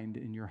your mind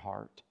and your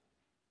heart?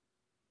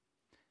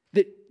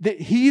 That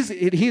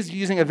he's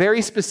using a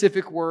very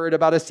specific word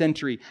about a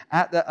sentry,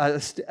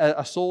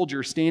 a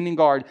soldier standing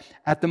guard.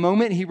 At the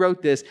moment he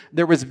wrote this,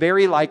 there was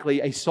very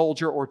likely a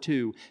soldier or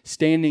two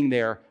standing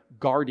there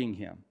guarding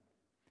him.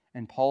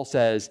 And Paul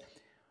says,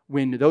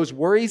 when those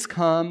worries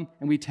come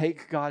and we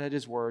take God at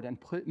his word and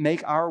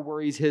make our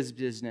worries his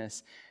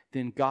business,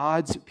 then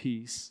God's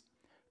peace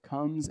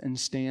comes and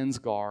stands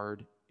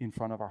guard in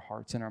front of our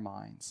hearts and our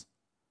minds.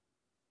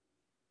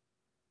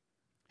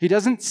 He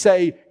doesn't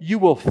say you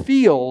will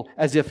feel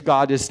as if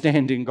God is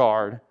standing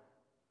guard.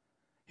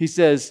 He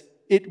says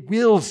it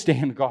will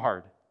stand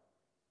guard.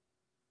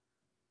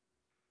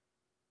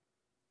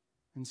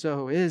 And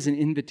so it is an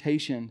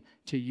invitation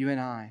to you and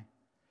I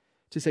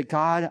to say,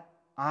 God,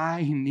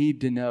 I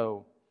need to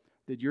know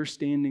that you're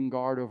standing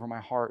guard over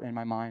my heart and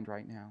my mind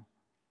right now.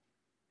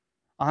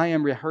 I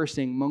am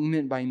rehearsing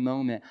moment by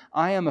moment.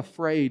 I am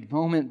afraid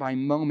moment by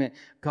moment.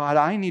 God,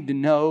 I need to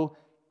know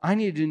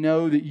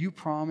that you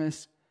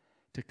promise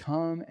to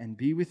come and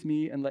be with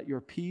me and let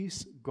your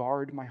peace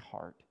guard my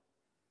heart.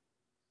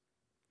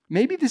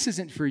 Maybe this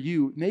isn't for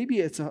you. Maybe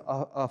it's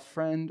a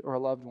friend or a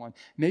loved one.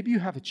 Maybe you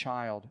have a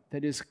child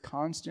that is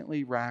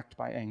constantly racked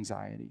by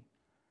anxiety,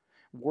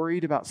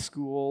 worried about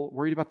school,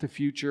 worried about the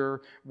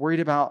future, worried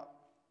about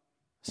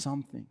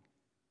something.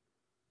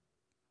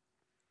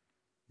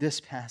 This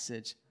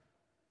passage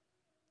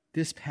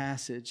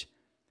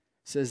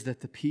says that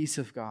the peace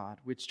of God,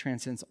 which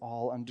transcends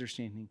all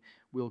understanding,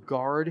 will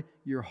guard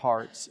your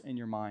hearts and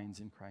your minds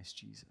in Christ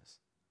Jesus.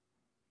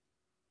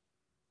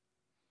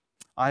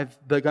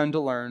 I've begun to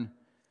learn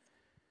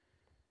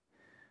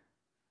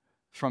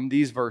from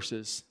these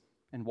verses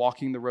and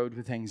walking the road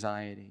with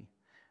anxiety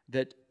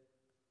that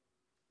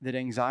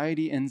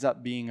anxiety ends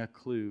up being a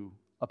clue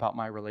about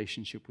my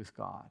relationship with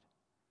God.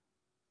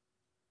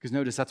 Because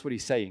notice that's what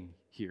he's saying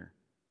here.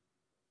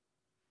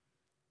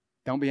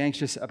 Don't be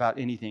anxious about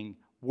anything.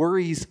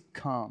 Worries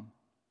come.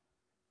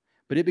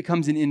 But it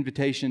becomes an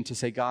invitation to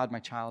say, God, my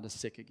child is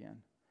sick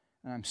again.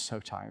 And I'm so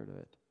tired of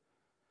it.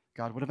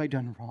 God, what have I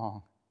done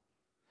wrong?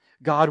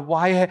 God,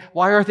 why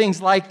are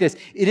things like this?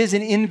 It is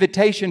an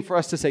invitation for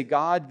us to say,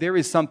 God, there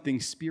is something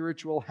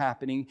spiritual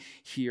happening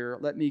here.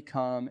 Let me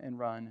come and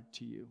run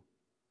to you.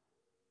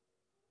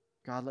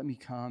 God, let me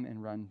come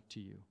and run to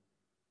you.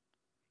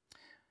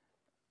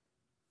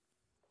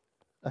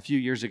 A few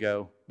years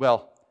ago,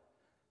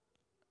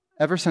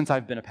 ever since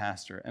I've been a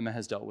pastor, Emma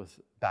has dealt with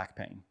back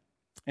pain.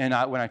 And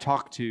when I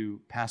talk to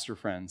pastor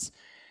friends,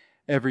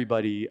 every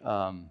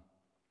one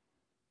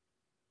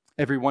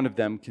of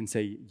them can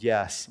say,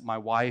 yes, my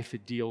wife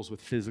deals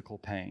with physical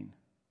pain.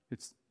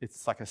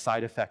 It's like a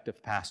side effect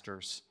of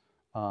pastors,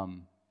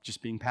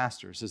 just being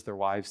pastors, as their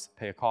wives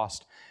pay a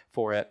cost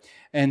for it.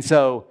 And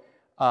so,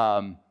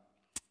 what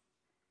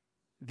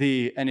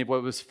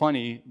was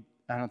funny,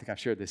 I don't think I've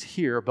shared this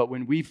here, but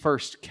when we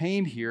first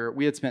came here,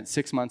 we had spent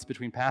 6 months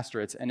between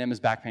pastorates, and Emma's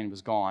back pain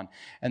was gone.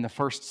 And the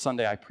first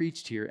Sunday I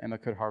preached here, Emma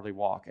could hardly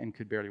walk and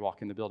could barely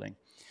walk in the building.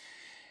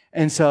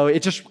 And so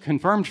it just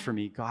confirmed for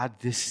me, God,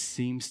 this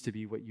seems to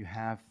be what you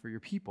have for your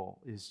people,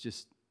 is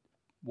just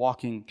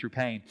walking through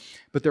pain.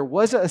 But there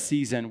was a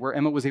season where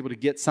Emma was able to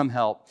get some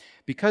help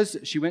because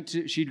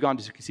she'd gone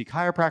to see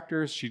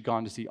chiropractors, she'd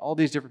gone to see all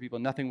these different people,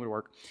 nothing would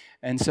work.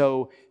 And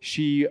so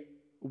she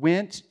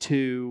went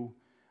to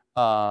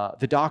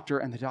the doctor,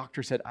 and the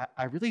doctor said,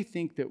 I really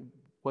think that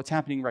what's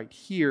happening right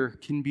here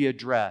can be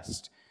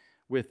addressed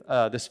with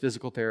this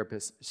physical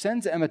therapist.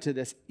 Sends Emma to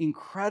this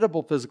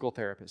incredible physical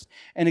therapist.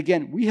 And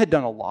again, we had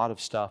done a lot of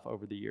stuff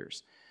over the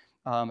years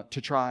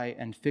to try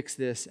and fix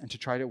this and to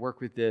try to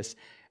work with this.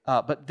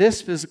 But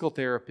this physical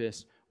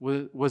therapist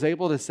was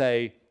able to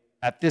say,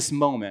 at this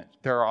moment,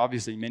 there are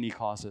obviously many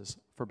causes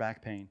for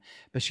back pain,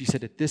 but she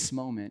said, at this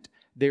moment,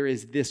 there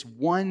is this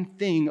one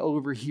thing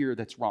over here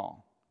that's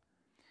wrong.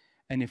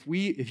 And if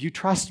you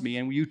trust me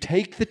and you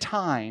take the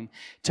time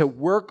to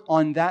work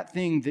on that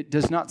thing that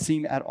does not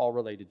seem at all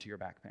related to your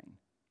back pain,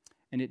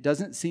 and it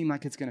doesn't seem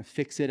like it's going to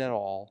fix it at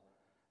all.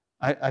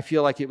 I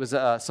feel like it was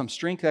some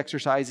strength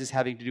exercises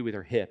having to do with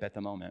her hip at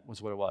the moment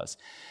was what it was.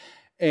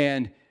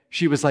 And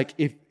she was like,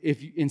 if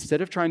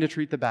instead of trying to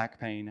treat the back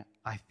pain,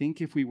 I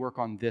think if we work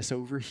on this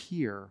over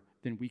here,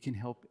 then we can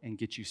help and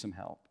get you some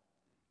help.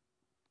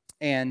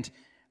 And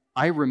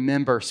I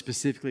remember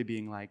specifically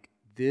being like,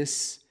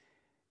 this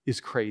is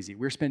crazy.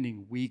 We're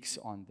spending weeks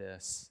on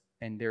this,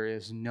 and there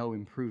is no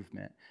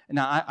improvement.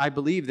 Now, I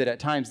believe that at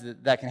times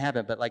that can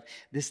happen, but like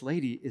this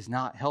lady is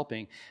not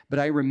helping. But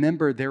I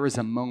remember there was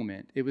a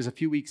moment, it was a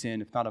few weeks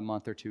in, if not a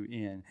month or two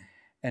in,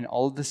 and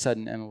all of a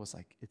sudden Emma was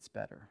like, it's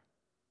better.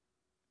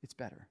 It's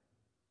better.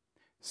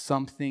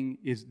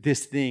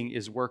 This thing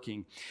is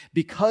working.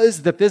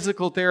 Because the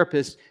physical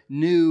therapist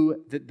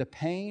knew that the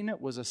pain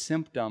was a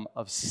symptom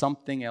of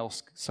something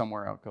else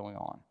somewhere out going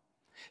on.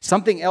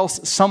 Something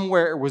else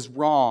somewhere was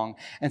wrong.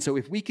 And so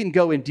if we can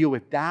go and deal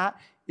with that,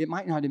 it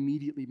might not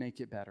immediately make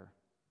it better.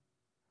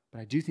 But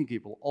I do think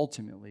it will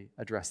ultimately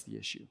address the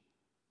issue,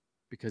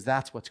 because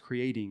that's what's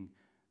creating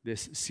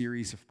this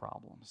series of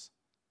problems.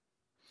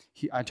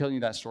 I'm telling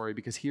you that story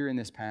because here in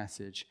this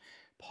passage,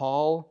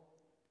 Paul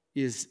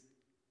is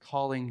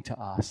calling to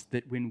us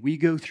that when we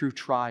go through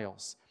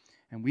trials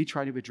and we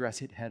try to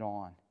address it head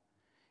on,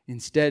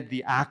 instead,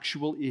 the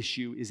actual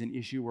issue is an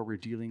issue where we're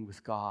dealing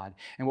with God.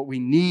 And what we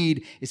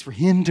need is for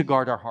Him to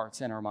guard our hearts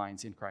and our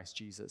minds in Christ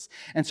Jesus.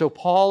 And so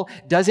Paul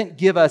doesn't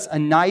give us a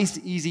nice,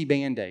 easy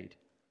Band-Aid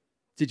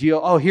to deal,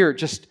 oh, here,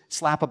 just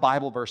slap a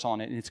Bible verse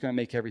on it and it's going to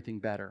make everything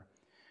better.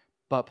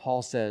 But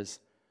Paul says,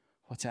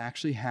 what's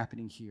actually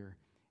happening here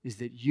is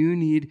that you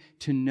need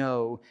to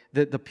know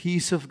that the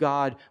peace of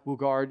God will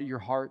guard your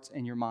hearts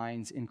and your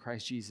minds in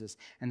Christ Jesus.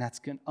 And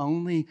that's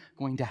only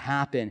going to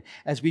happen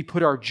as we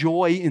put our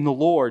joy in the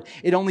Lord.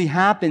 It only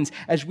happens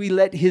as we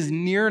let His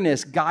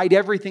nearness guide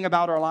everything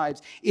about our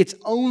lives. It's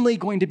only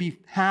going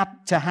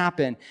to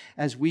happen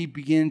as we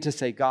begin to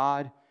say,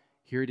 God,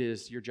 here it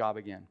is, your job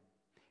again.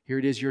 Here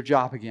it is, your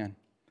job again.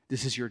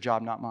 This is your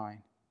job, not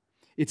mine.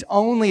 It's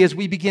only as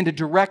we begin to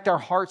direct our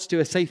hearts to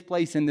a safe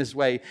place in this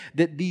way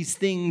that these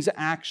things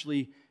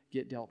actually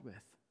get dealt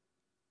with.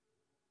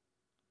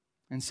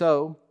 And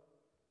so,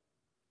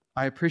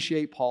 I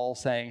appreciate Paul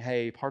saying,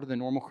 hey, part of the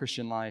normal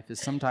Christian life is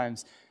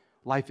sometimes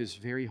life is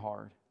very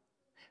hard.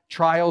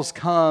 Trials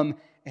come,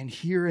 and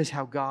here is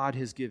how God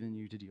has given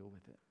you to deal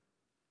with it.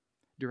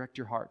 Direct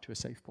your heart to a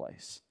safe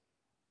place.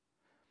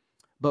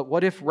 But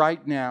what if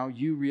right now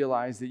you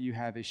realize that you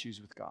have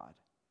issues with God?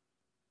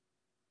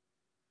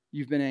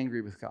 You've been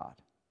angry with God.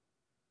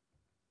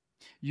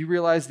 You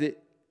realize that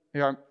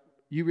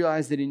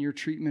in your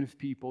treatment of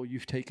people,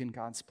 you've taken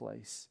God's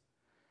place.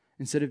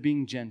 Instead of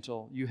being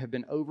gentle, you have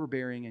been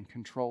overbearing and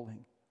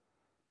controlling.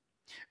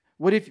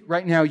 What if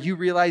right now you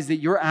realize that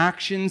your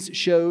actions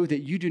show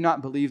that you do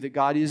not believe that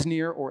God is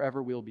near or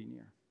ever will be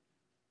near?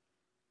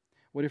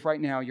 What if right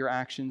now your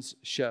actions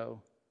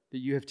show that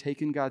you have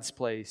taken God's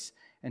place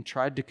and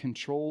tried to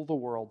control the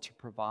world to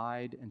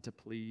provide and to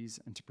please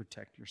and to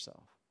protect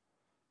yourself?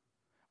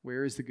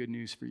 Where is the good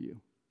news for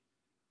you?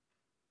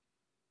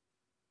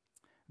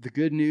 The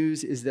good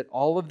news is that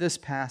all of this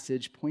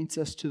passage points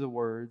us to the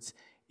words,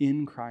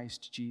 in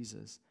Christ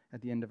Jesus, at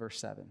the end of verse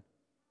 7.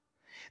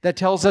 That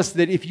tells us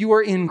that if you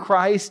are in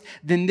Christ,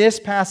 then this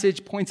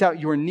passage points out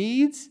your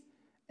needs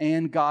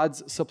and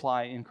God's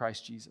supply in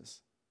Christ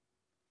Jesus.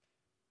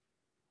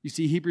 You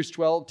see, Hebrews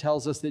 12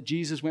 tells us that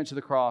Jesus went to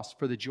the cross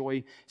for the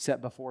joy set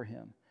before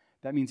Him.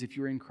 That means if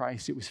you're in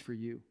Christ, it was for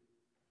you.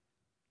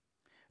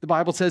 The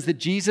Bible says that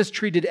Jesus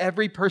treated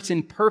every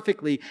person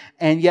perfectly,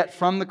 and yet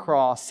from the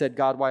cross said,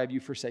 God, why have you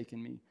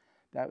forsaken me?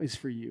 That was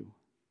for you.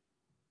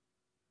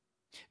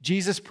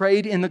 Jesus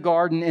prayed in the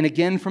garden and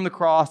again from the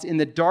cross in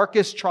the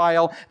darkest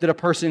trial that a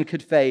person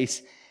could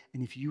face.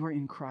 And if you are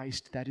in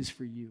Christ, that is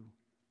for you.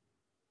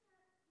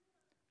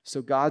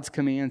 So God's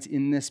commands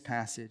in this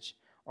passage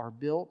are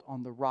built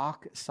on the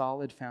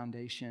rock-solid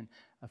foundation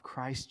of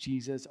Christ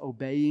Jesus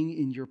obeying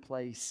in your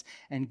place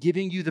and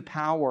giving you the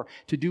power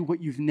to do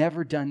what you've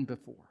never done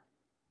before.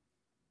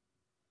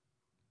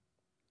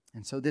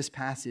 And so this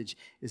passage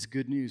is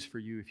good news for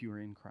you if you are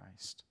in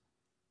Christ.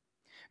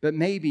 But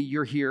maybe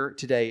you're here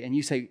today and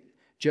you say,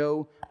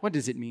 Joe, what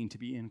does it mean to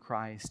be in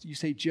Christ? You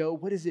say, Joe,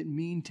 what does it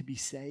mean to be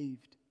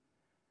saved?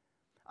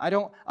 I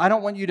don't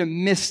want you to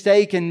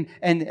mistake and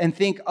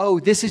think, oh,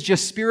 this is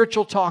just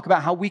spiritual talk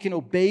about how we can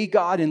obey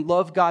God and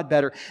love God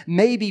better.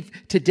 Maybe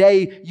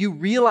today you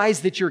realize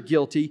that you're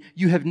guilty.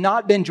 You have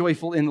not been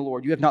joyful in the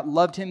Lord. You have not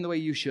loved Him the way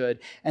you should.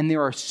 And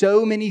there are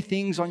so many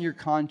things on your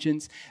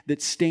conscience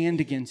that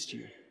stand against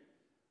you.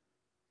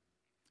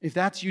 If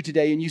that's you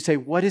today and you say,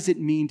 what does it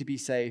mean to be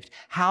saved?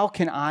 How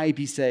can I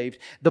be saved?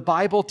 The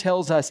Bible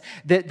tells us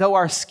that though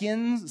our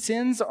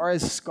sins are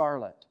as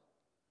scarlet,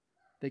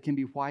 they can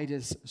be white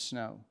as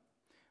snow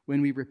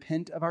when we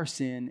repent of our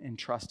sin and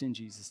trust in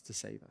Jesus to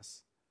save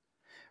us.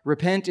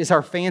 Repent is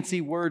our fancy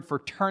word for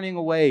turning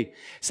away,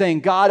 saying,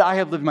 God, I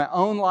have lived my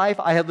own life.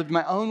 I have lived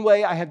my own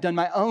way. I have done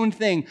my own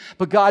thing.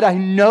 But God, I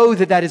know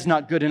that that is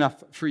not good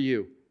enough for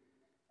you.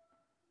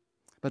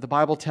 But the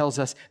Bible tells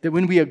us that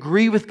when we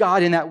agree with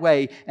God in that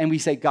way and we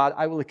say, God,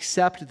 I will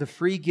accept the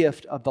free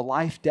gift of the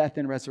life, death,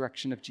 and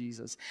resurrection of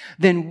Jesus,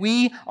 then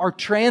we are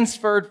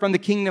transferred from the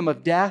kingdom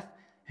of death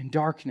and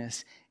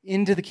darkness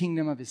into the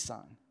kingdom of His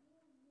Son.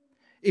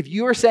 If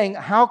you are saying,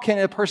 how can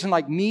a person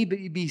like me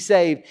be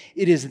saved?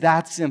 It is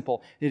that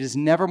simple. It is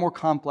never more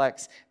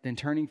complex than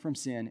turning from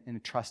sin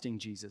and trusting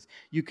Jesus.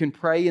 You can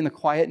pray in the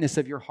quietness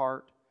of your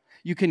heart.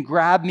 You can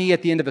grab me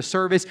at the end of a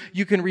service.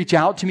 You can reach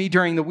out to me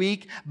during the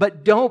week,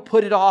 but don't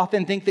put it off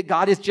and think that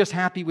God is just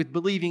happy with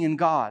believing in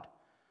God.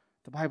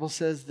 The Bible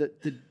says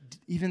that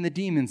even the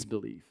demons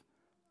believe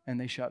and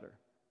they shudder.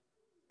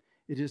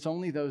 It is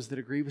only those that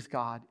agree with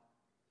God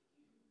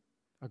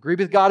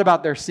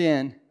about their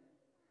sin,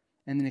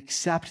 and then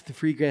accept the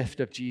free gift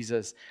of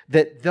Jesus,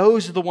 that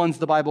those are the ones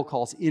the Bible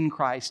calls in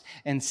Christ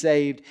and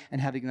saved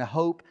and having the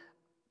hope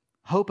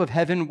of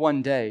heaven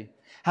one day,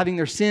 having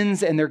their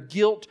sins and their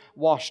guilt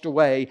washed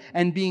away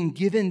and being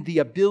given the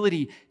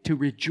ability to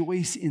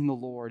rejoice in the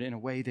Lord in a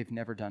way they've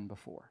never done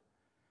before.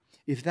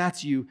 If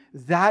that's you,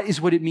 that is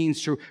what it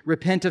means to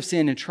repent of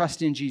sin and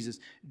trust in Jesus.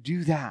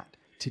 Do that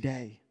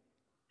today.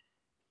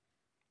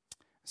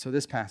 So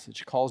this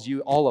passage calls you,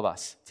 all of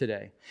us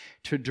today,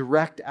 to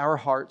direct our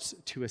hearts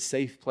to a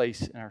safe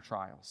place in our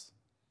trials.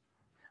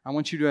 I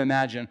want you to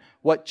imagine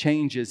what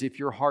changes if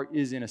your heart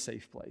is in a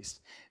safe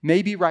place.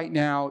 Maybe right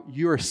now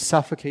you are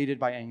suffocated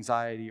by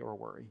anxiety or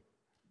worry.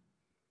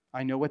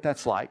 I know what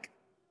that's like.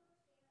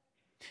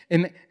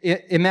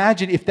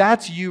 Imagine, if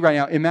that's you right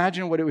now,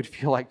 imagine what it would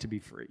feel like to be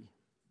free.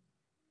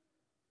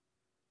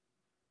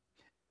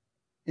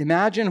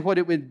 Imagine what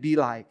it would be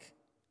like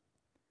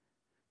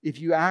if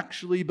you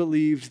actually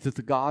believed that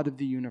the God of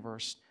the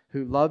universe,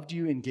 who loved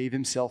you and gave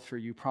himself for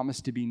you,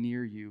 promised to be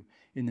near you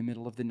in the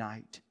middle of the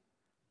night,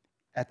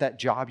 at that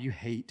job you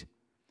hate,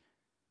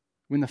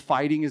 when the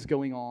fighting is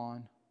going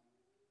on.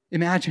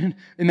 Imagine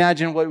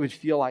what it would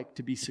feel like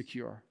to be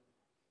secure.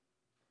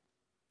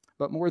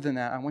 But more than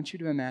that, I want you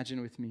to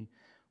imagine with me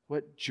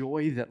what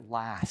joy that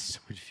lasts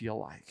would feel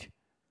like.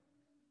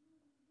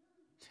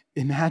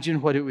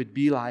 Imagine what it would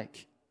be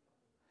like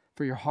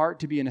for your heart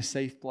to be in a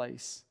safe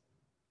place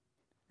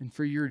and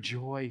for your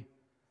joy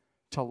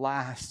to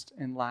last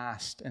and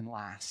last and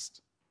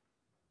last.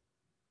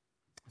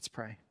 Let's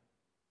pray.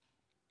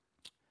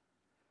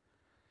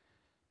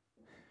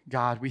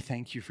 God, we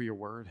thank you for your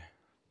word.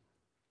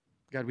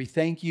 God, we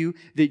thank you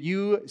that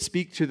you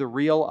speak to the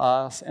real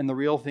us and the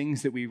real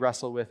things that we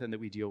wrestle with and that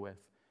we deal with.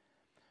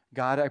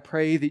 God, I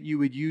pray that you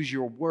would use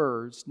your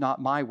words,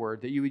 not my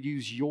word, that you would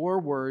use your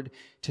word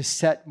to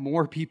set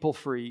more people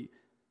free.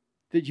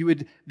 That you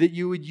would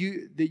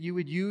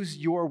use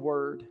your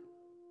word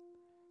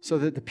so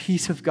that the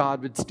peace of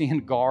God would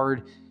stand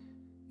guard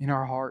in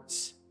our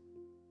hearts,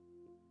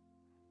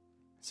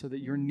 so that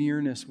your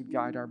nearness would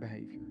guide our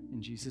behavior. In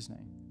Jesus'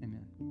 name, amen.